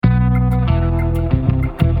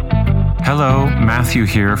Hello, Matthew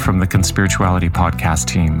here from the Conspirituality podcast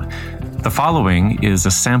team. The following is a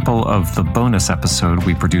sample of the bonus episode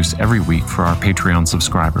we produce every week for our Patreon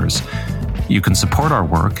subscribers. You can support our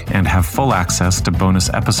work and have full access to bonus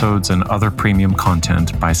episodes and other premium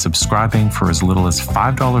content by subscribing for as little as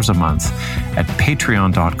 $5 a month at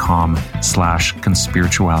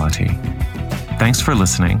patreon.com/conspirituality. Thanks for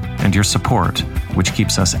listening and your support, which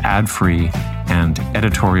keeps us ad-free and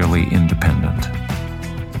editorially independent.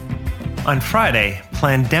 On Friday,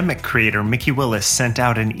 Plandemic creator Mikki Willis sent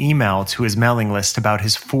out an email to his mailing list about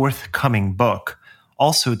his forthcoming book,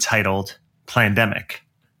 also titled Plandemic.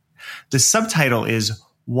 The subtitle is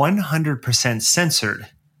 100% censored,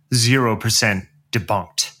 0%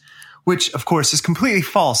 debunked, which, of course, is completely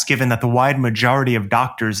false given that the wide majority of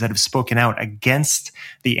doctors that have spoken out against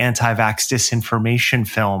the anti-vax disinformation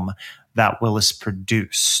film that Willis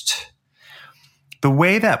produced. The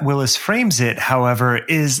way that Willis frames it, however,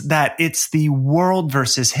 is that it's the world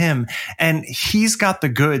versus him, and he's got the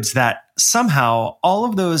goods that somehow all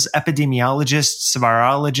of those epidemiologists,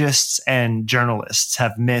 virologists, and journalists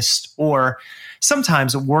have missed or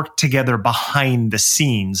sometimes worked together behind the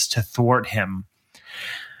scenes to thwart him.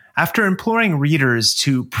 After imploring readers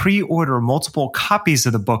to pre-order multiple copies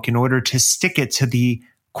of the book in order to stick it to the,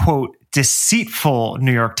 quote, deceitful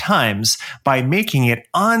New York Times by making it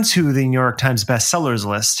onto the New York Times bestsellers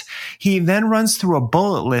list, he then runs through a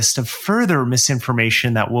bullet list of further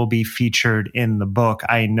misinformation that will be featured in the book.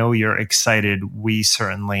 I know you're excited. We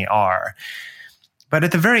certainly are. But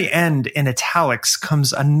at the very end, in italics,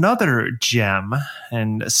 comes another gem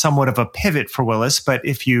and somewhat of a pivot for Willis. But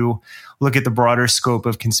if you look at the broader scope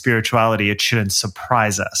of conspirituality, it shouldn't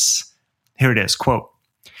surprise us. Here it is, quote,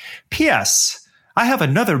 P.S. I have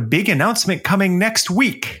another big announcement coming next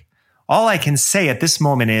week. All I can say at this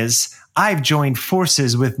moment is I've joined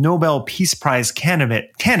forces with Nobel Peace Prize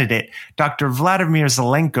candidate Dr. Vladimir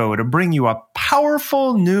Zelenko to bring you a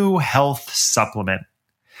powerful new health supplement.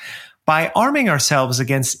 By arming ourselves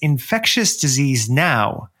against infectious disease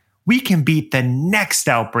now, we can beat the next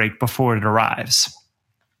outbreak before it arrives.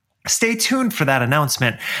 Stay tuned for that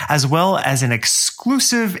announcement, as well as an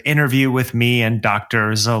exclusive interview with me and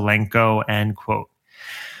Dr. Zelenko, end quote.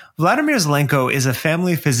 Vladimir Zelenko is a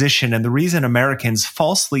family physician and the reason Americans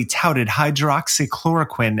falsely touted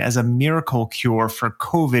hydroxychloroquine as a miracle cure for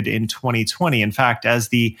COVID in 2020. In fact, as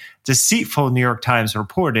the deceitful New York Times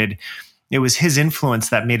reported, it was his influence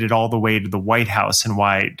that made it all the way to the White House and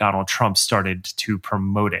why Donald Trump started to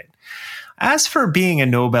promote it. As for being a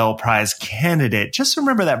Nobel Prize candidate, just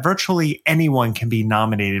remember that virtually anyone can be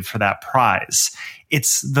nominated for that prize.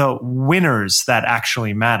 It's the winners that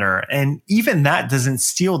actually matter, and even that doesn't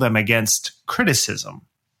steel them against criticism.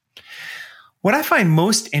 What I find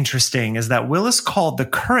most interesting is that Willis called the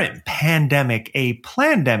current pandemic a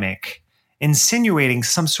plandemic, insinuating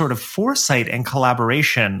some sort of foresight and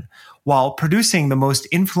collaboration while producing the most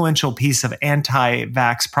influential piece of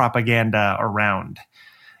anti-vax propaganda around.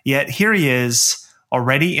 Yet here he is,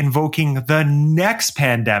 already invoking the next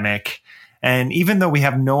pandemic, and even though we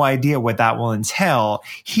have no idea what that will entail,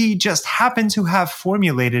 he just happened to have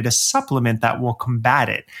formulated a supplement that will combat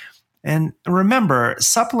it. And remember,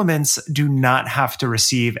 supplements do not have to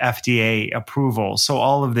receive FDA approval, so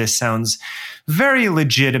all of this sounds very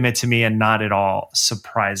legitimate to me and not at all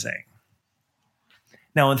surprising.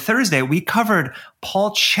 Now, on Thursday, we covered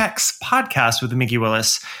Paul Chek's podcast with Mikki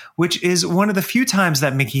Willis, which is one of the few times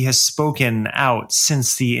that Mikki has spoken out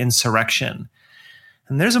since the insurrection.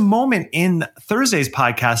 And there's a moment in Thursday's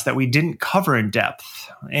podcast that we didn't cover in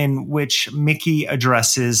depth, in which Mikki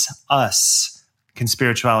addresses us,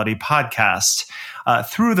 Conspirituality Podcast,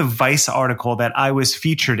 through the Vice article that I was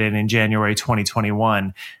featured in January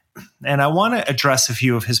 2021. And I want to address a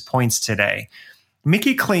few of his points today.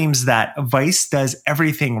 Mikki claims that Vice does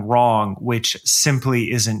everything wrong, which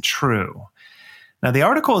simply isn't true. Now, the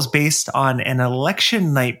article is based on an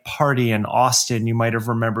election night party in Austin. You might have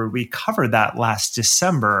remembered we covered that last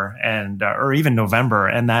December or even November,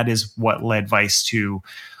 and that is what led Vice to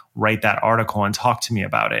write that article and talk to me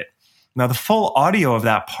about it. Now, the full audio of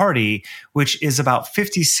that party, which is about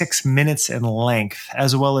 56 minutes in length,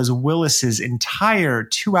 as well as Willis's entire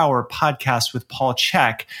 2-hour podcast with Paul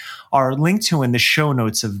Chek, are linked to in the show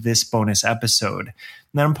notes of this bonus episode.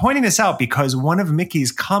 Now, I'm pointing this out because one of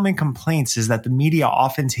Mikki's common complaints is that the media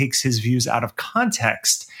often takes his views out of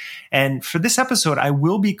context. And for this episode, I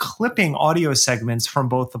will be clipping audio segments from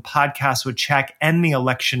both the podcast with Chek and the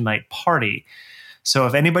election night party. So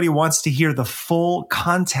if anybody wants to hear the full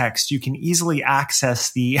context, you can easily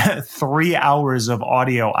access the 3 hours of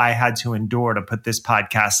audio I had to endure to put this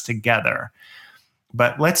podcast together.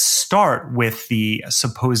 But let's start with the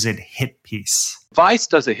supposed hit piece. Vice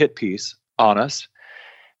does a hit piece on us,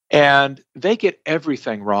 and they get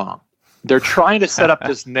everything wrong. They're trying to set up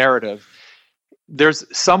this narrative. There's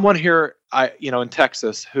someone here, in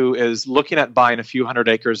Texas, who is looking at buying a few hundred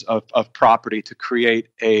acres of property to create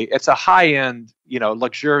it's a high-end,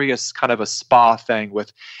 luxurious kind of a spa thing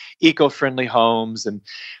with eco-friendly homes,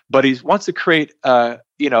 but he wants to create,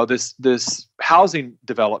 this housing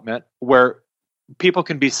development where people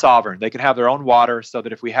can be sovereign. They can have their own water, so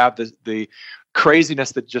that if we have the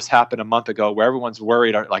craziness that just happened a month ago, where everyone's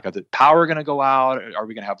worried, are the power going to go out? Are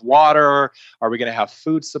we going to have water? Are we going to have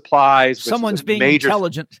food supplies? Someone's being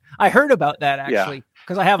intelligent. I heard about that actually,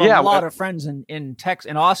 because I have a lot of friends in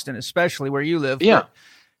Austin, especially where you live. Yeah,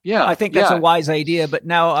 I think that's a wise idea. But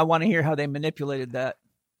now I want to hear how they manipulated that.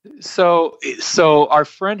 So our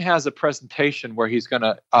friend has a presentation where he's going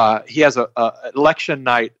to he has a election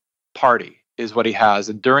night party is what he has,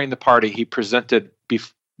 and during the party he presented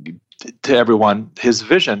to everyone his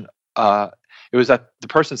vision. It was at the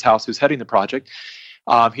person's house who's heading the project.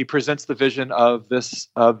 He presents the vision of this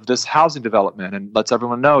housing development and lets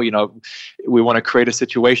everyone know, we want to create a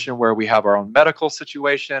situation where we have our own medical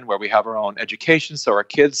situation, where we have our own education, so our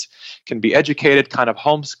kids can be educated, kind of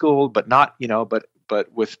homeschooled, but not, but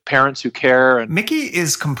with parents who care. And Mikki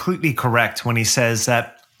is completely correct when he says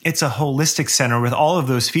that it's a holistic center with all of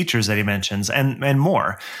those features that he mentions and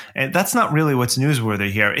more. And that's not really what's newsworthy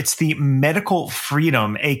here. It's the medical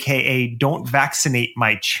freedom, aka don't vaccinate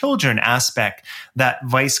my children aspect that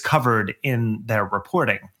Vice covered in their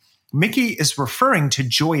reporting. Mikki is referring to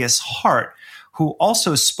Joyous Hart, who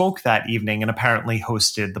also spoke that evening and apparently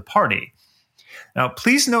hosted the party. Now,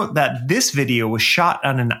 please note that this video was shot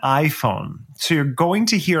on an iPhone, so you're going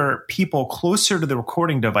to hear people closer to the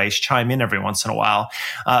recording device chime in every once in a while.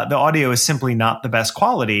 The audio is simply not the best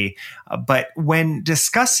quality, but when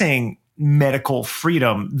discussing medical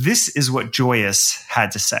freedom, this is what Joyous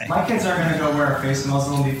had to say. My kids aren't going to go wear a face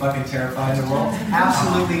muzzle and be fucking terrified in the world.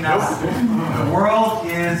 Absolutely not. The world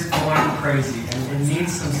is going crazy, and it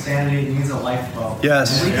needs some sanity. It needs a lifeboat.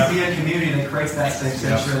 Yes. And we can be a community that creates that safe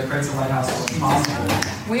center, that creates a lighthouse as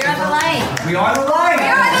possible. We are the light. We are the light.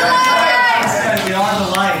 We are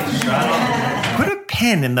the light. We are the light. Put a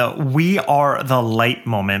pin in the "we are the light"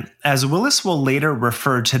 moment, as Willis will later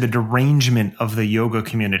refer to the derangement of the yoga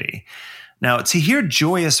community. Now, to hear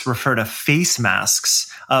Joyous refer to face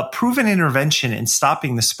masks, a proven intervention in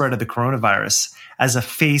stopping the spread of the coronavirus, as a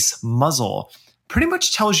face muzzle, pretty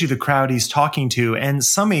much tells you the crowd he's talking to and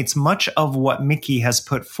summates much of what Mikki has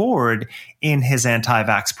put forward in his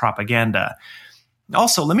anti-vax propaganda.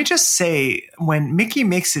 Also, let me just say, when Mikki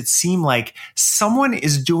makes it seem like someone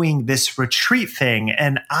is doing this retreat thing,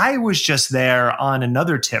 and I was just there on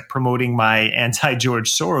another tip promoting my anti-George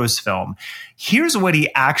Soros film, here's what he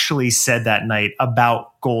actually said that night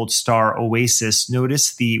about Gold Star Oasis.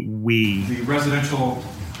 Notice the we. The residential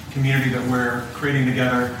community that we're creating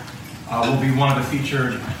together will be one of the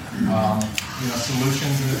featured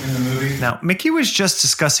solutions in the movie. Now, Mikki was just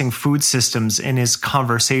discussing food systems in his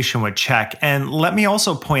conversation with Czech. And let me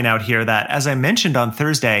also point out here that, as I mentioned on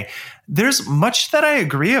Thursday, there's much that I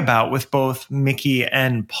agree about with both Mikki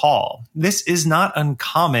and Paul. This is not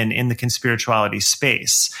uncommon in the conspirituality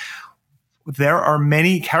space. There are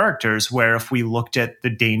many characters where if we looked at the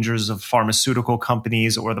dangers of pharmaceutical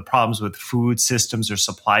companies or the problems with food systems or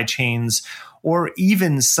supply chains, or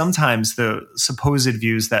even sometimes the supposed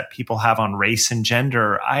views that people have on race and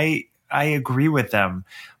gender, I agree with them.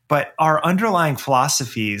 But our underlying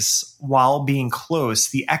philosophies, while being close,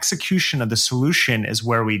 the execution of the solution is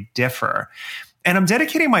where we differ. And I'm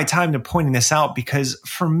dedicating my time to pointing this out because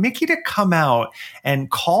for Mikki to come out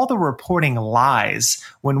and call the reporting lies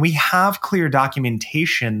when we have clear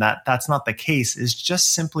documentation that that's not the case is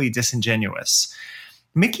just simply disingenuous.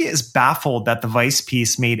 Mikki is baffled that the Vice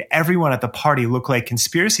piece made everyone at the party look like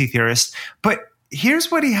conspiracy theorists, but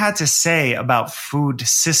here's what he had to say about food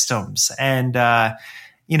systems. And,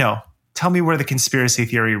 tell me where the conspiracy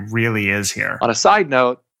theory really is here. On a side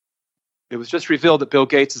note, it was just revealed that Bill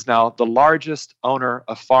Gates is now the largest owner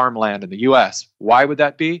of farmland in the U.S. Why would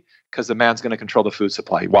that be? Because the man's going to control the food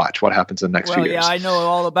supply. Watch what happens in the next few years. Yeah, I know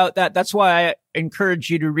all about that. That's why I encourage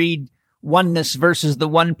you to read Oneness versus the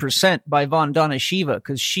 1% by Vandana Shiva,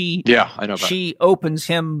 because she opens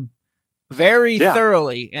him very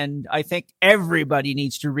thoroughly, and I think everybody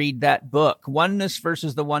needs to read that book, Oneness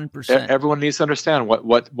versus the 1%. Everyone needs to understand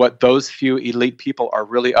what those few elite people are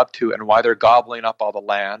really up to and why they're gobbling up all the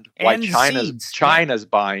land, why China's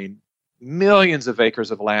buying millions of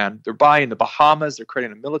acres of land. They're buying the Bahamas. They're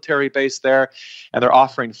creating a military base there, and they're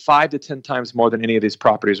offering 5 to 10 times more than any of these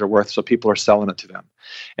properties are worth, so people are selling it to them.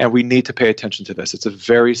 And we need to pay attention to this. It's a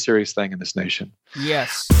very serious thing in this nation.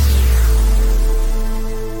 Yes.